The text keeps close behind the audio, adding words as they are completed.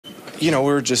we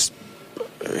were just,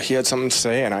 he had something to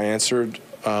say, and I answered.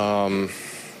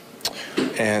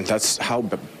 And that's how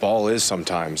ball is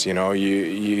sometimes.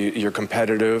 You're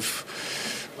competitive,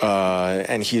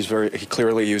 and he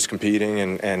clearly was competing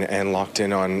and locked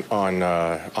in on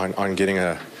getting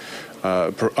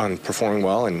on performing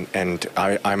well, and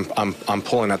I'm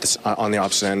pulling at this on the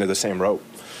opposite end of the same rope.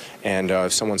 And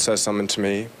if someone says something to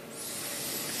me,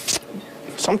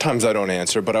 sometimes I don't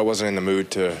answer, but I wasn't in the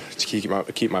mood to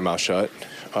keep my mouth shut.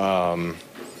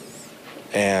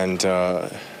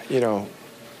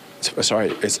 Sorry,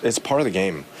 it's part of the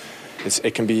game.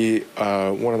 It can be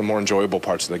one of the more enjoyable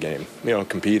parts of the game.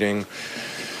 Competing,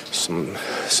 some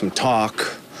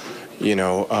talk.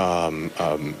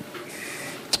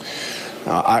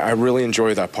 I really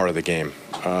enjoy that part of the game.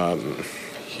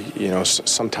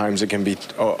 Sometimes it can be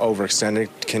overextended,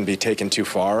 can be taken too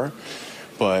far,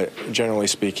 but generally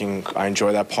speaking, I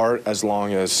enjoy that part as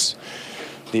long as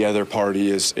the other party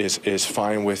is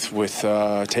fine with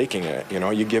taking it.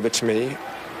 You give it to me,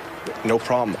 no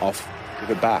problem. I'll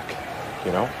give it back.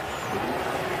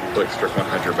 Like Strickland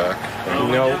had your back.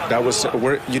 No, that was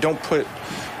you don't put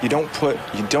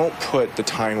the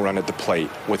tying run at the plate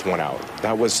with one out.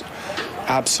 That was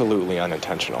absolutely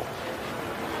unintentional.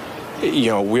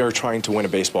 We are trying to win a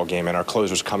baseball game, and our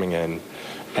closer's coming in,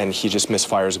 and he just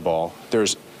misfires a ball.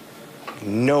 There's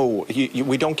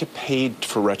we don't get paid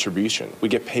for retribution. We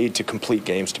get paid to complete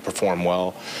games, to perform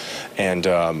well, and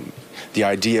the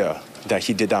idea that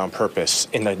he did that on purpose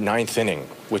in the 9th inning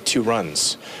with 2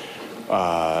 runs.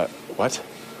 What?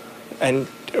 And,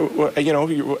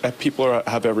 people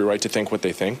have every right to think what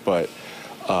they think, but,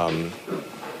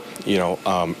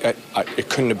 it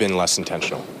couldn't have been less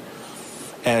intentional.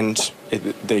 And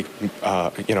they,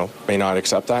 may not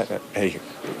accept that. Hey,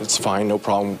 it's fine, no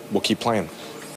problem. We'll keep playing.